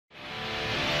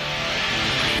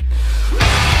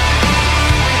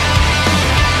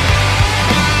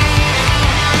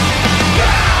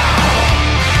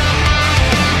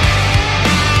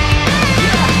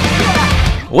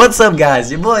What's up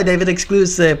guys, your boy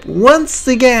DavidExclusive once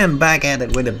again back at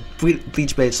it with a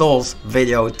Bleach based Souls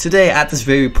video. Today at this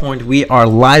very point we are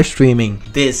live streaming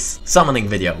this summoning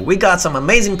video. We got some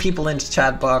amazing people in the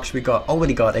chat box. We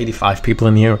already got 85 people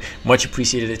in here. Much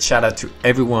appreciated. Shout out to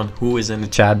everyone who is in the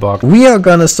chat box. We are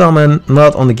gonna summon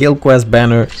not on the guild quest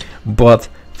banner but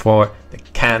for the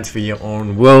Can't For Your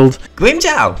Own World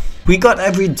GRIMMJOW. We got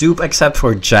every dupe except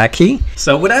for Jackie.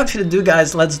 So without further ado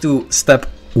guys, let's do step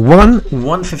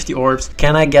 150 orbs.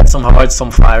 Can I get some hearts,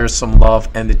 some fires, some love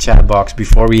in the chat box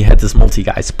before we hit this multi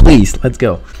guys? Please, let's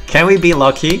go. Can we be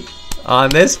lucky on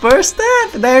this first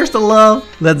step? There's the love.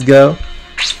 Let's go.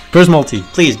 First multi,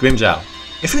 please, GRIMMJOW.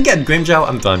 If we get GRIMMJOW,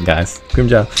 I'm done guys.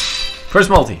 GRIMMJOW. First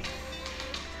multi.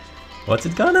 What's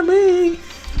it gonna be?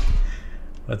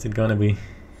 What's it gonna be?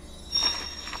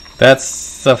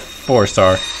 That's a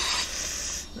 4-star.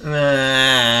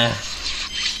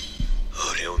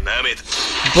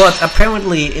 But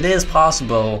apparently it is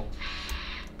possible.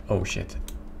 Oh shit.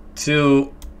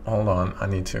 To hold on, I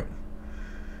need to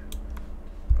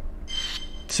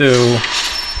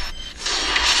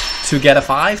get a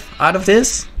 5 out of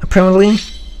this. Apparently,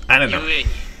 I don't know.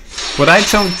 But I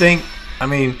don't think. I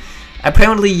mean,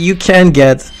 apparently you can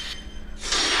get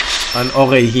an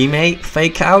Orihime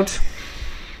fake out.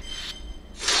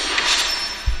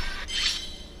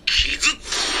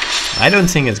 I don't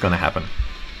think it's gonna happen.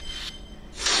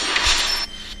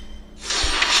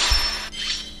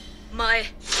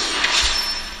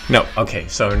 No, okay,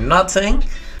 so nothing.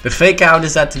 The fake out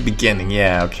is at the beginning,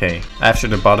 yeah, okay. After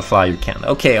the butterfly you can.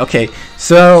 Okay,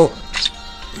 so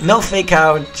no fake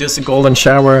out, just a golden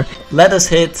shower. Let us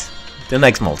hit the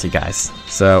next multi, guys.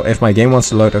 So if my game wants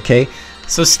to load, okay.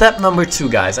 So step number 2,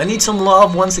 guys. I need some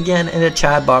love once again in the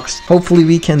chat box. Hopefully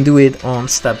we can do it on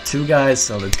step 2, guys.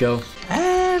 So let's go.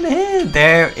 And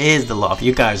there is the love.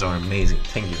 You guys are amazing.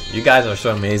 Thank you. You guys are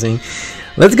so amazing.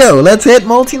 Let's go. Let's hit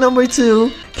multi number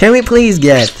 2. Can we please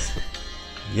get?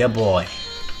 Yeah, boy.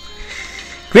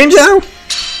 GRIMMJOW.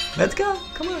 Let's go.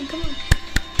 Come on.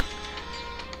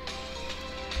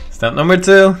 Step number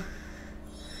 2.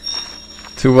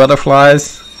 2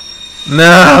 butterflies.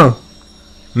 No.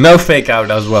 No fake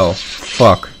out as well.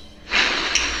 Fuck.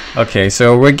 Okay,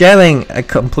 so we're getting a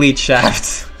complete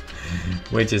shaft,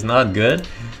 which is not good.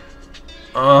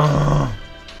 Oh,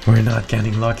 we're not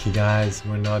getting lucky, guys.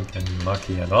 We're not getting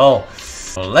lucky at all.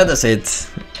 Well, let us hit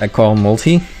a call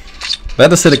multi.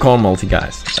 Let us hit a call multi,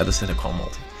 guys. Let us hit a call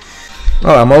multi.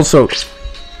 Oh, I'm also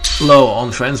low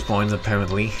on friends points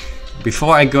apparently.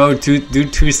 Before I go to do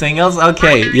 2 singles,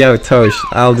 okay, yo Tosh,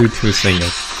 I'll do 2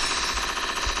 singles.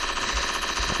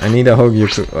 I need a hug you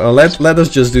too. Let us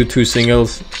just do 2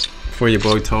 singles for your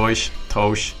boy Tosh.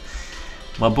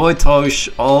 My boy Tosh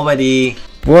already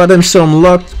brought him some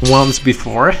luck once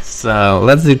before, so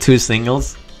let's do 2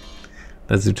 singles.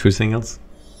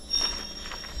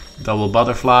 Double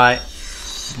butterfly,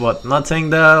 but nothing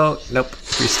though. Nope,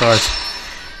 3 stars.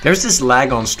 There's this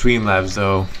lag on Streamlabs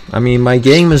though. I mean, my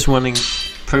game is running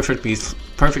perfectly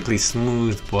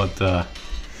smooth, but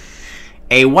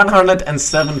a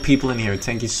 107 people in here.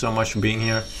 Thank you so much for being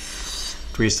here.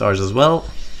 3 stars as well.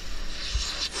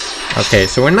 Okay,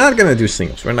 so we're not gonna do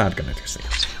singles. We're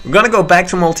gonna go back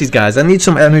to multis, guys. I need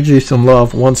some energy, some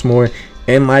love once more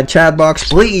in my chat box,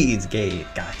 please,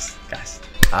 guys.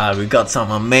 We got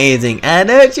some amazing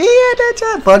energy in the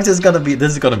chat box. This is gonna be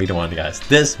the one, guys.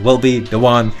 This will be the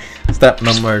one. Step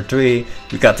number 3.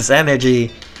 We got this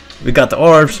energy. We got the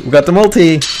orbs. We got the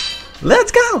multi.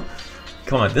 Let's go.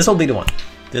 Come on, this will be the one.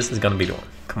 This is gonna be the one.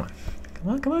 Come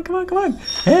on.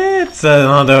 It's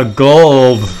another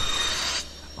gold.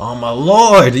 Oh my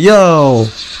lord, yo.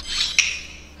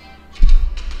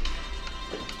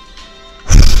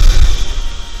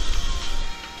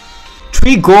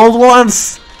 Three gold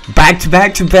ones back to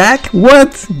back.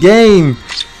 What game?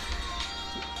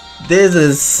 This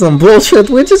is some bullshit.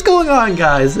 Which is going on,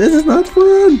 guys? This is not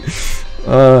fun.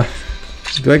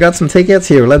 Do I got some tickets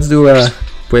here? Let's do a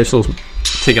Brave Souls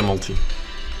ticket multi.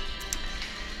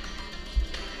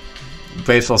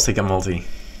 Brave Souls ticket multi.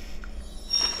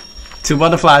 2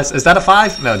 butterflies. Is that a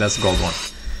 5? No, that's a gold one.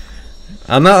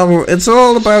 No, it's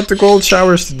all about the gold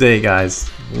showers today, guys,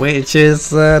 which is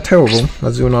terrible.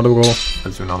 Let's do another goal.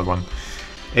 Let's do another one.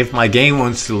 If my game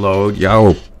wants to load,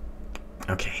 yo.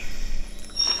 Okay.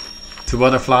 2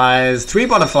 butterflies, 3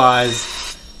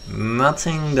 butterflies.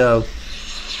 Nothing though.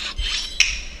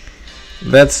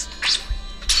 Let's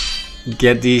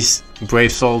get these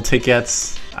Brave Soul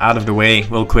tickets out of the way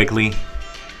real quickly.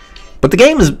 But the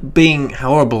game is being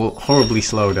horribly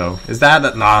slow though. Is that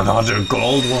another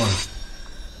gold one?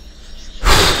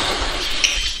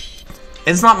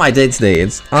 It's not my day today.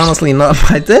 It's honestly not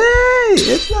my day.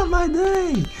 It's not my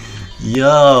day.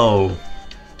 Yo.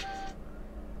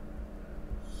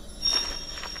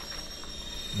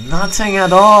 Nothing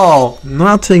at all.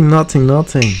 Nothing.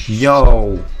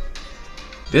 Yo.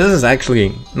 This is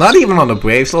actually not even on the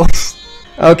Brave Souls.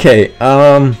 Okay,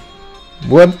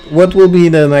 what will be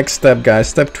the next step, guys?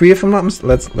 Step 3, if I'm not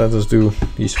mistaken. Let us do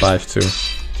these 5 too.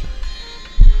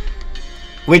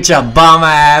 With your bum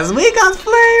ass, we got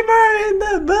Flamer in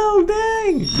the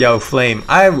building. Yo, Flame,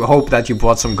 I hope that you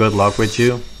brought some good luck with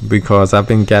you, because I've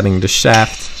been getting the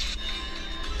shaft.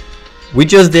 We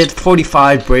just did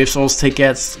 45 Brave Souls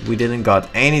tickets. We didn't got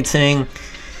anything.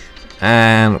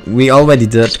 And we already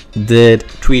did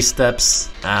 3 steps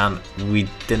and we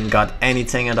didn't got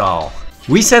anything at all.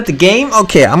 Reset the game?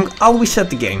 Okay, I'll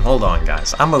reset the game. Hold on,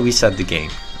 guys. I'm gonna reset the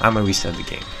game. I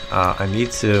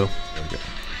need to.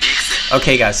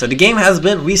 Okay, guys. So the game has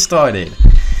been restarted.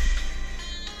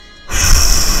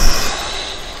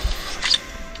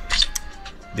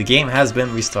 The game has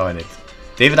been restarted.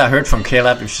 David, I heard from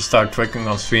CFYOW if you start twerking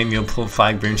on stream, you'll pull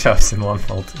 5 GRIMMJOWs in one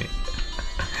multi.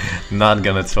 Not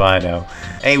gonna try though.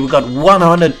 Hey, we got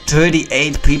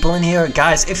 138 people in here.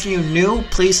 Guys, if you're new,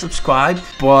 please subscribe.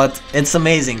 But it's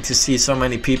amazing to see so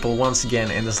many people once again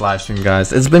in this live stream,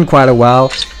 guys. It's been quite a while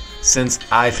since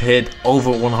I've hit over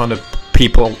 100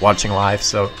 people watching live.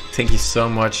 So thank you so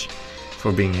much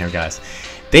for being here, guys.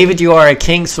 David, you are a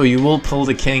king, so you will pull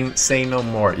the king. Say no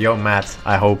more. Yo, Matt,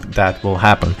 I hope that will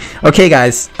happen. Okay,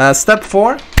 guys, step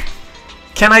 4.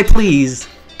 Can I please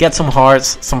get some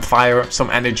hearts, some fire, some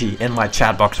energy in my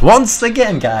chat box once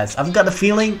again, guys? I've got a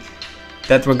feeling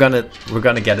that we're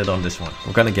gonna get it on this one.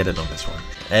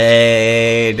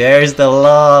 Hey, there's the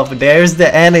love, there's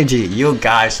the energy. You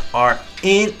guys are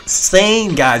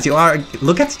insane, guys. You are.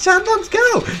 Look at the chat box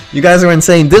go. You guys are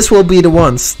insane. This will be the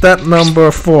one. Step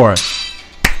number 4.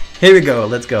 Here we go.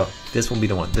 Let's go. This will be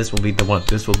the one. This will be the one.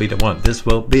 This will be the one. This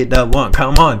will be the one.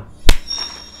 Come on.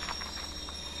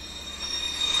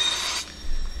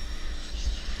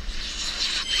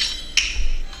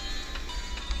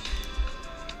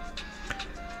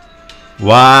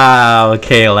 Wow,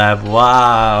 CFYOW,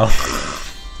 wow.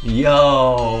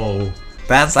 Yo.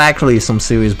 That's actually some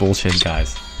serious bullshit,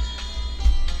 guys.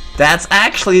 That's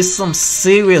actually some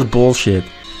serious bullshit.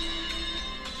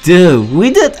 Dude,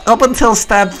 we did up until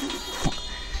step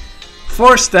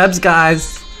 4 steps,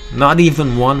 guys. Not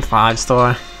even 1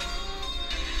 5-star.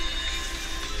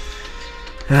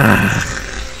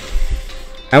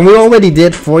 And we already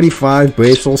did 45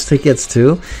 Brave Souls tickets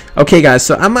too. Okay, guys,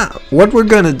 so what we're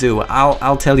gonna do,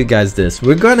 I'll tell you guys this.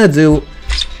 We're gonna do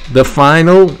the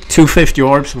final 250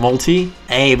 orbs multi.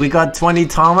 Hey, we got 20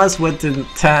 Thomas with the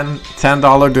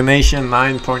 $10 donation,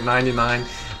 9.99.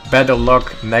 Better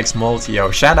luck next multi. Yo,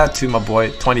 shout out to my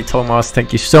boy 20 Thomas.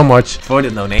 Thank you so much for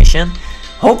the donation.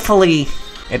 Hopefully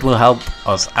it will help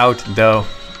us out though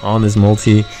on this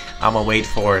multi. I'm gonna wait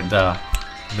for the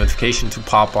notification to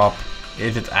pop up,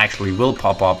 if it actually will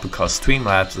pop up, because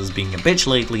Streamlabs is being a bitch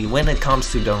lately when it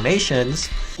comes to donations.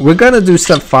 We're gonna do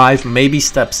step 5, maybe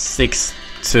step 6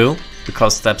 too,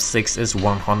 because step 6 is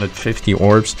 150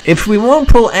 orbs. If we won't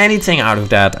pull anything out of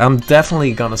that, I'm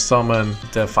definitely gonna summon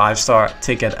the 5-star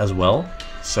ticket as well.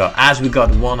 So as we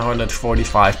got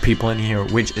 145 people in here,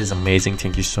 which is amazing.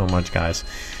 Thank you so much, guys.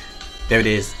 There it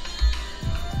is.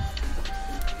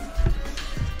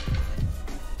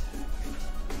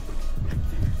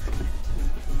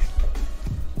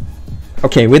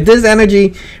 Okay, with this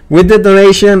energy, with the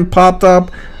donation popped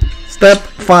up, step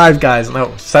 5, guys.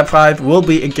 No, step 5 will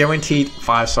be a guaranteed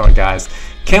 5-star, guys.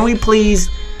 Can we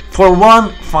please, for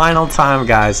one final time,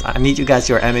 guys, I need you guys,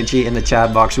 your energy in the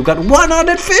chat box. We got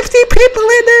 150 people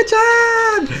in the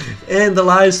chat, in the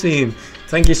live stream.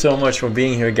 Thank you so much for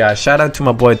being here, guys. Shout out to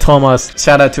my boy Thomas.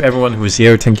 Shout out to everyone who's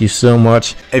here. Thank you so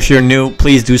much. If you're new,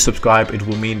 please do subscribe. It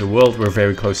will mean the world. We're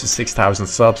very close to 6,000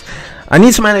 subs. I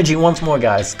need some energy once more,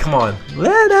 guys. Come on.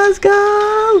 Let us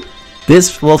go.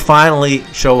 This will finally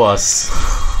show us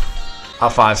a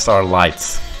 5-star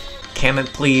light. Can it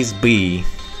please be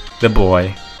the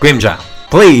boy GRIMMJOW?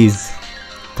 Please.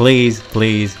 Please,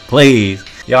 please, please.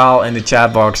 Y'all in the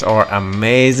chat box are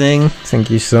amazing. Thank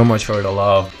you so much for the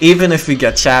love. Even if we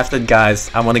get shafted,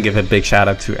 guys, I want to give a big shout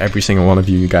out to every single one of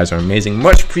you. You guys are amazing.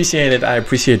 Much appreciated. I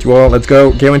appreciate you all. Let's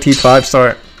go. Guaranteed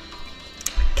 5-star.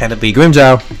 Can it be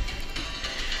GRIMMJOW?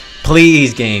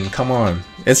 Please, game. Come on.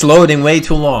 It's loading way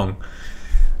too long.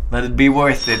 Let it be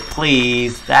worth it,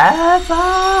 please. That's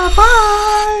a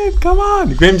 5. Come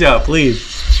on. GRIMMJOW, please.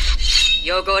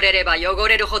 汚れれば汚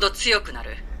れるほど強くな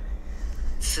る。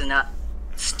砂、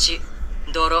土、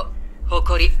泥、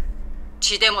埃、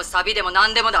血でも錆でも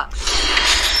何でもだ。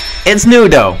It's new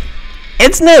though.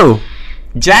 It's new.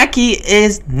 Jackie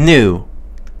is new.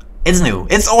 It's new.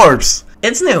 It's orbs.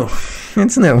 It's new.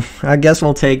 It's new. I guess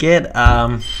we'll take it.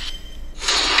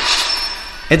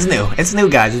 It's new. It's new,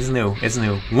 guys. It's new. It's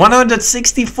new.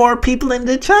 164 people in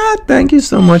the chat. Thank you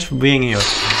so much for being here.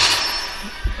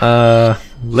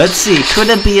 Let's see. Could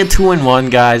it be a 2-in-1,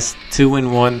 guys?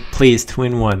 2-in-1. Please,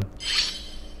 2-in-1.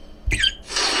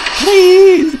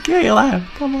 Please, Caleb.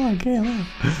 Come on, Caleb.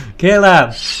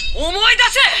 Caleb.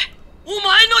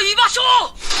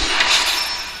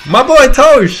 My boy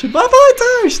Tosh. My boy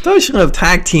Tosh. Tosh should have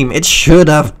tag team. It should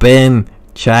have been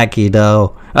Jackie,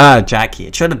 though. Jackie.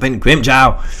 It should have been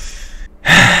GRIMMJOW.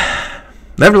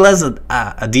 Nevertheless,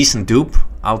 a decent dupe.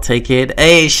 I'll take it.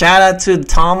 Hey, shout out to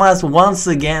Thomas once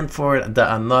again for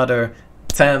another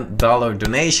 $10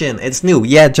 donation. It's new.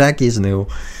 Yeah, Jackie's new.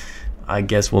 I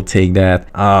guess we'll take that.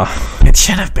 It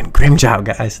should have been GRIMMJOW,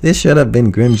 guys. This should have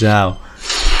been GRIMMJOW.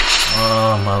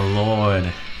 Oh my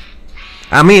lord.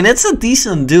 I mean, it's a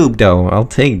decent dupe though. I'll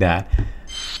take that.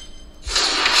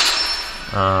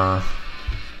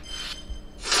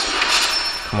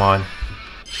 Come on.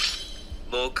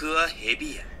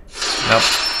 Nope.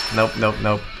 Nope, nope,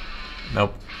 nope.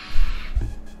 Nope.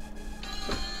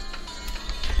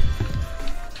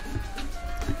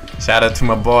 Shout out to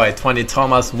my boy 20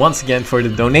 Thomas once again for the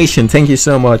donation. Thank you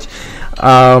so much.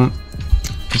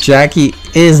 Jackie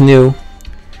is new.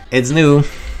 It's new.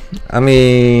 I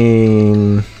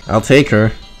mean, I'll take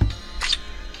her.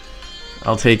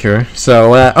 I'll take her.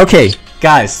 So, okay,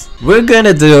 guys, we're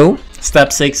gonna do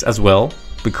step 6 as well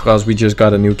because we just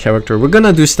got a new character. We're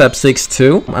gonna do step 6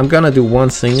 too. I'm gonna do one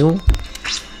single.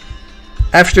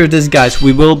 After this, guys,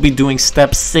 we will be doing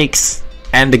step 6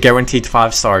 and the guaranteed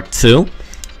 5-star too.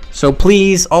 So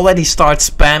please already start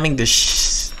spamming the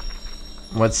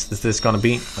what's this gonna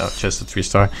be? Oh, just a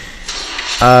 3-star.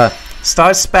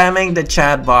 Start spamming the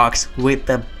chat box with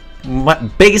the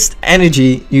biggest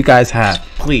energy you guys have,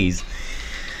 please.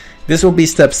 This will be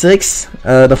step 6,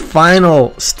 the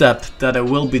final step that I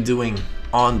will be doing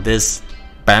on this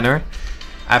banner.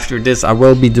 After this, I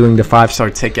will be doing the 5-star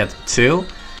ticket too.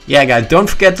 Yeah, guys, don't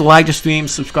forget to like the stream,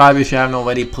 subscribe if you haven't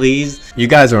already, please. You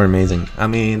guys are amazing. I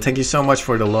mean, thank you so much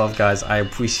for the love, guys. I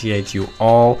appreciate you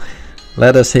all.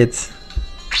 Let us hit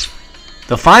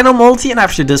the final multi, and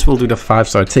after this we'll do the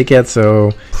 5-star ticket.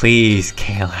 So please,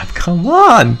 Caleb, come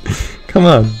on. Come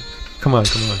on. Come on,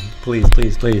 come on. Please,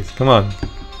 please, please. Come on.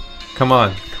 Come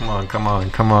on. Come on, come on,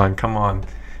 come on, come on.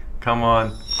 Come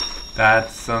on.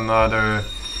 That's another.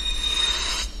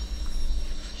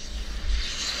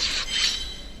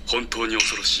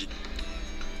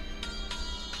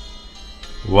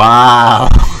 Wow.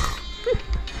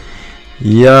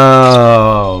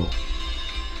 Yo.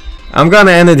 I'm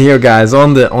gonna end it here, guys,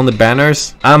 on the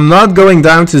banners. I'm not going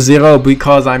down to 0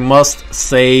 because I must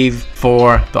save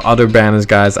for the other banners,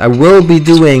 guys. I will be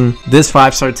doing this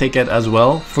 5-star ticket as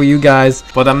well for you guys,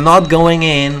 but I'm not going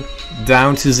in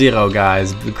down to 0,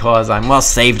 guys, because I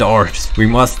must save the orbs. We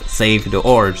must save the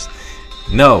orbs.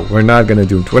 No, we're not gonna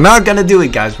do it. We're not gonna do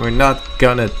it, guys. We're not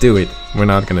gonna do it. We're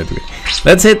not gonna do it.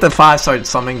 Let's hit the 5-star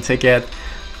summon ticket.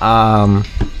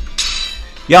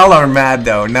 Y'all are mad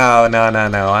though. No, no, no,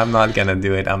 no. I'm not gonna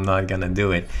do it. I'm not gonna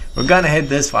do it. We're gonna hit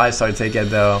this 5-star ticket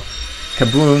though.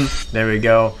 Kaboom. There we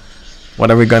go.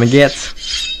 What are we gonna get?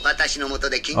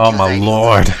 Oh my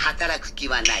lord.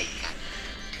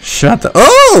 Shut the.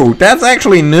 Oh, that's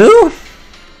actually new?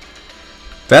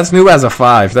 That's new as a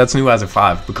 5. That's new as a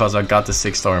 5 because I got the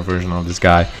 6-star version of this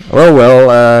guy. Oh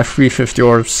well, 350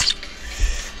 orbs.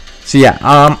 So yeah,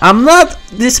 I'm not,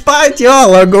 despite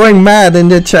y'all are going mad in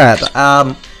the chat,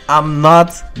 I'm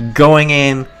not going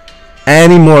in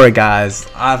anymore, guys.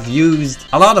 I've used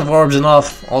a lot of orbs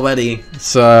enough already.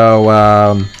 So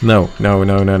no.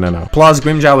 Plus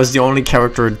GRIMMJOW is the only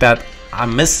character that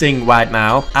I'm missing right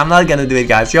now. I'm not gonna do it,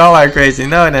 guys. Y'all are crazy.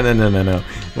 No.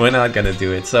 We're not gonna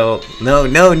do it. So no,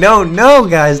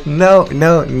 guys. No.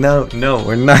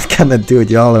 We're not gonna do it.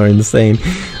 Y'all are insane.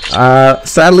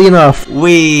 Sadly enough,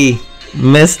 we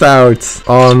missed out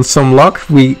on some luck.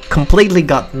 We completely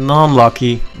got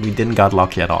non-lucky. We didn't got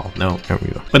lucky at all. No, there we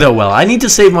go. But oh well, I need to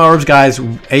save my orbs, guys.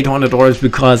 800 orbs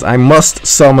because I must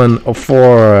summon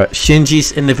for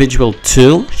Shinji's individual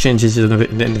too. Shinji's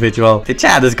individual. The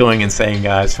chat is going insane,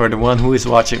 guys. For the one who is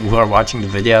watching, who are watching the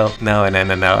video. No.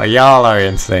 Y'all are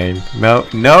insane.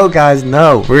 No, guys.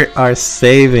 No. We are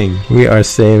saving. We are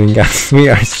saving, guys. We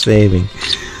are saving.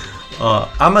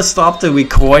 I'm gonna stop the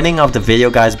recording of the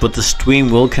video, guys, but the stream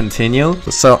will continue.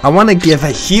 So I want to give a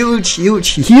huge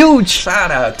shout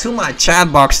out to my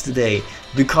chat box today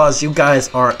because you guys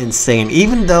are insane.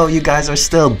 Even though you guys are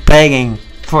still begging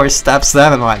for step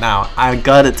 7 right now. I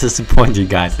gotta disappoint you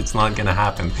guys. It's not gonna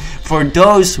happen. For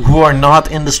those who are not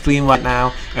in the stream right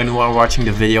now and who are watching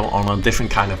the video on a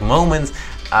different kind of moment,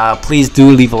 please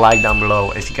do leave a like down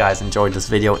below if you guys enjoyed this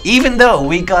video, even though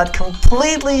we got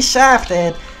completely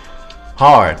shafted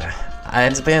hard.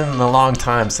 It's been a long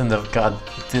time since I've got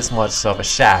this much of a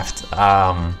shaft,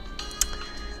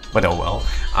 but oh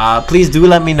well. Please do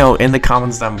let me know in the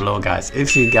comments down below, guys,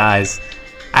 if you guys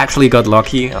actually got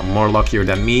lucky, more luckier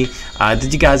than me.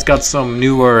 Did you guys got some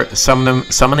newer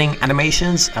summoning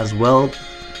animations as well?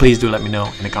 Please do let me know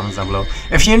in the comments down below.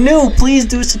 If you're new, please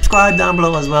do subscribe down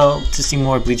below as well to see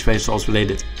more Bleach Brave Souls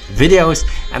related videos.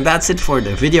 And that's it for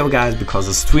the video, guys, because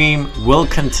the stream will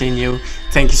continue.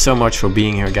 Thank you so much for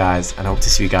being here, guys, and I hope to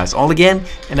see you guys all again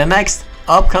in the next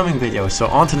upcoming video. So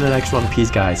on to the next one.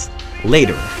 Peace, guys.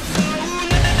 Later.